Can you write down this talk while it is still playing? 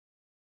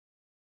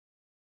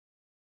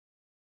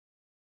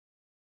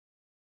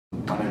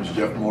My name is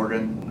Jeff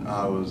Morgan.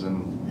 I was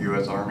in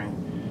U.S. Army,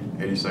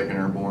 82nd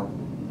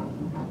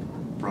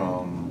Airborne,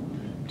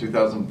 from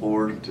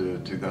 2004 to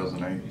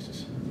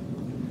 2008.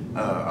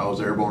 I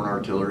was airborne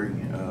artillery.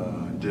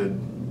 Did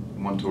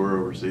one tour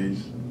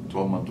overseas,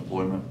 12-month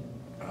deployment.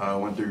 I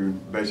went through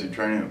basic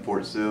training at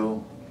Fort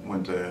Sill,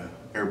 went to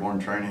airborne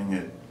training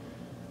at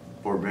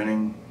Fort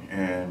Benning,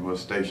 and was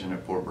stationed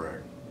at Fort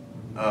Bragg.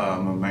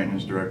 I'm a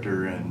maintenance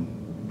director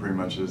and pretty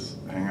much just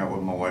hang out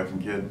with my wife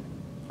and kid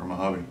for my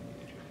hobby.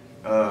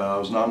 I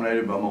was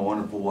nominated by my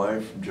wonderful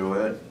wife,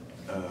 Joette.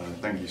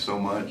 Thank you so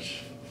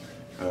much.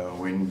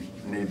 We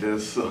need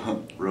this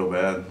real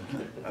bad.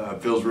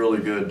 It feels really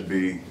good to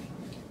be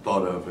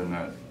thought of in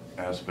that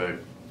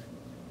aspect.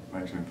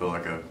 Makes me feel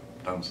like I've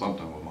done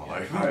something with my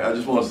life. I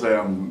just want to say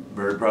I'm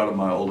very proud of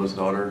my oldest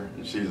daughter.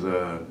 She's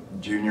a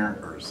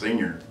junior or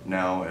senior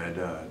now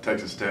at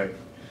Texas Tech.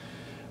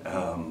 I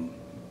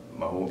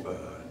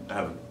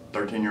have a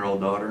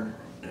 13-year-old daughter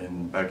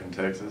back in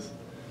Texas,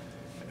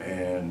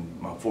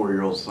 and my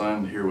 4-year-old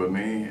son here with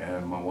me,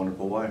 and my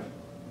wonderful wife.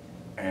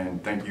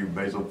 And thank you,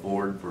 Basil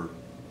Ford, for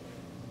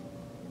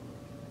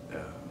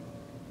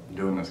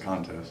doing this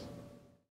contest.